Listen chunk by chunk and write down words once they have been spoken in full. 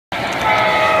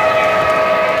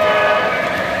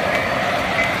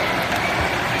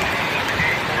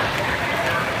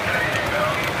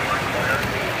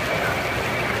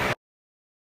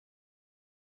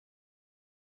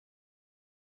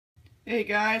Hey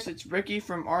guys, it's Ricky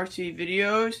from RT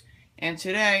Videos, and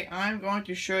today I'm going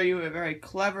to show you a very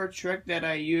clever trick that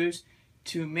I use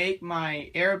to make my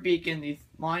air beacon, the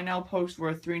Lionel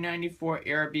post-war 394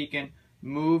 air beacon,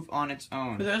 move on its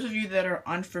own. For those of you that are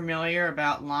unfamiliar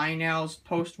about Lionel's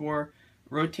post-war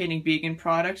rotating beacon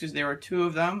products, there were two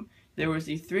of them. There was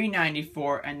the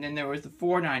 394 and then there was the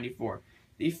 494.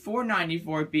 The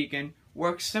 494 beacon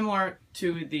works similar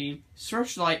to the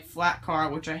Searchlight flat car,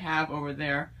 which I have over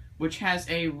there, which has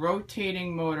a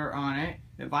rotating motor on it,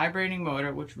 a vibrating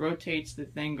motor, which rotates the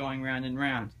thing going round and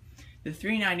round. The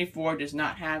 394 does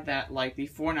not have that like the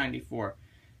 494.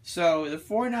 So the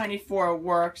 494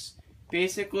 works,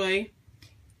 basically,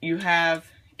 you have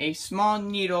a small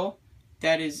needle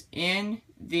that is in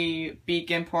the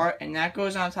beacon part, and that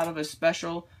goes on top of a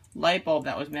special light bulb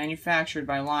that was manufactured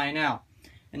by Lionel.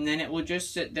 And then it will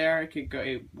just sit there,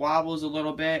 it wobbles a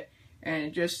little bit,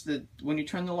 and when you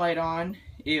turn the light on,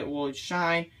 it will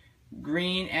shine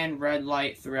green and red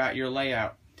light throughout your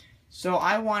layout. So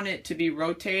I want it to be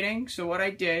rotating, so what I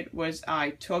did was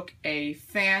I took a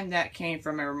fan that came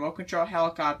from a remote control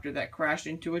helicopter that crashed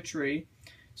into a tree.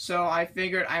 So I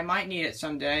figured I might need it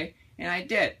someday, and I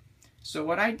did. So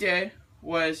what I did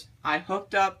was I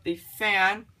hooked up the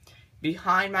fan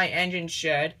behind my engine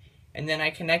shed, and then I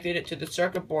connected it to the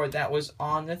circuit board that was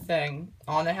on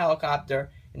the helicopter,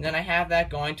 and then I have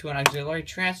that going to an auxiliary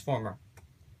transformer.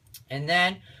 And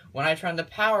then when I turn the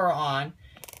power on,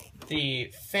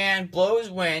 the fan blows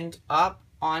wind up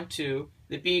onto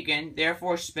the beacon,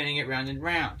 therefore spinning it round and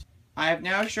round. I have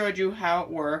now showed you how it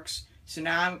works, so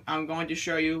now I'm going to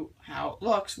show you how it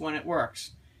looks when it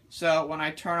works. So when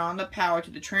I turn on the power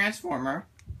to the transformer,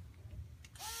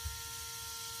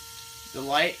 the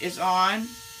light is on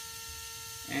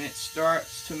and it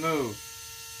starts to move.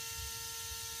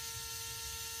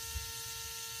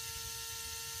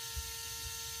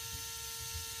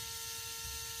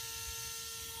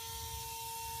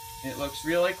 It looks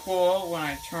really cool when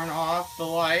I turn off the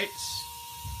lights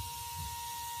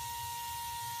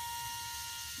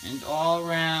and all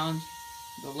around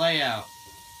the layout.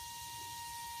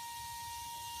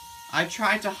 I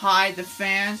tried to hide the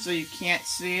fan so you can't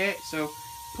see it, so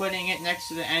putting it next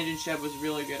to the engine shed was a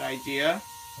really good idea.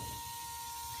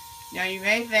 Now you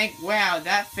may think, wow,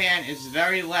 that fan is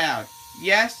very loud.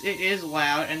 Yes, it is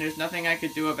loud, and there's nothing I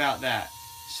could do about that.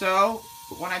 So,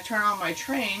 when I turn on my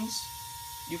trains,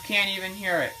 you can't even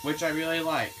hear it, which I really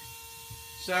like.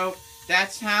 So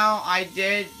that's how I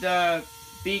did the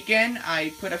beacon.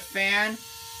 I put a fan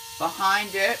behind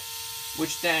it,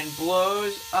 which then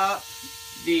blows up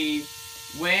the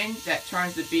wind that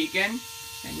turns the beacon,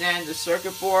 and then the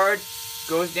circuit board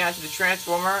goes down to the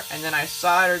transformer, and then I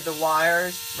soldered the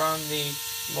wires from the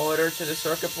motor to the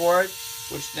circuit board,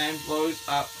 which then blows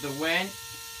up the wind.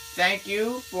 Thank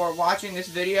you for watching this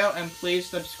video, and please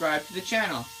subscribe to the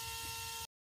channel.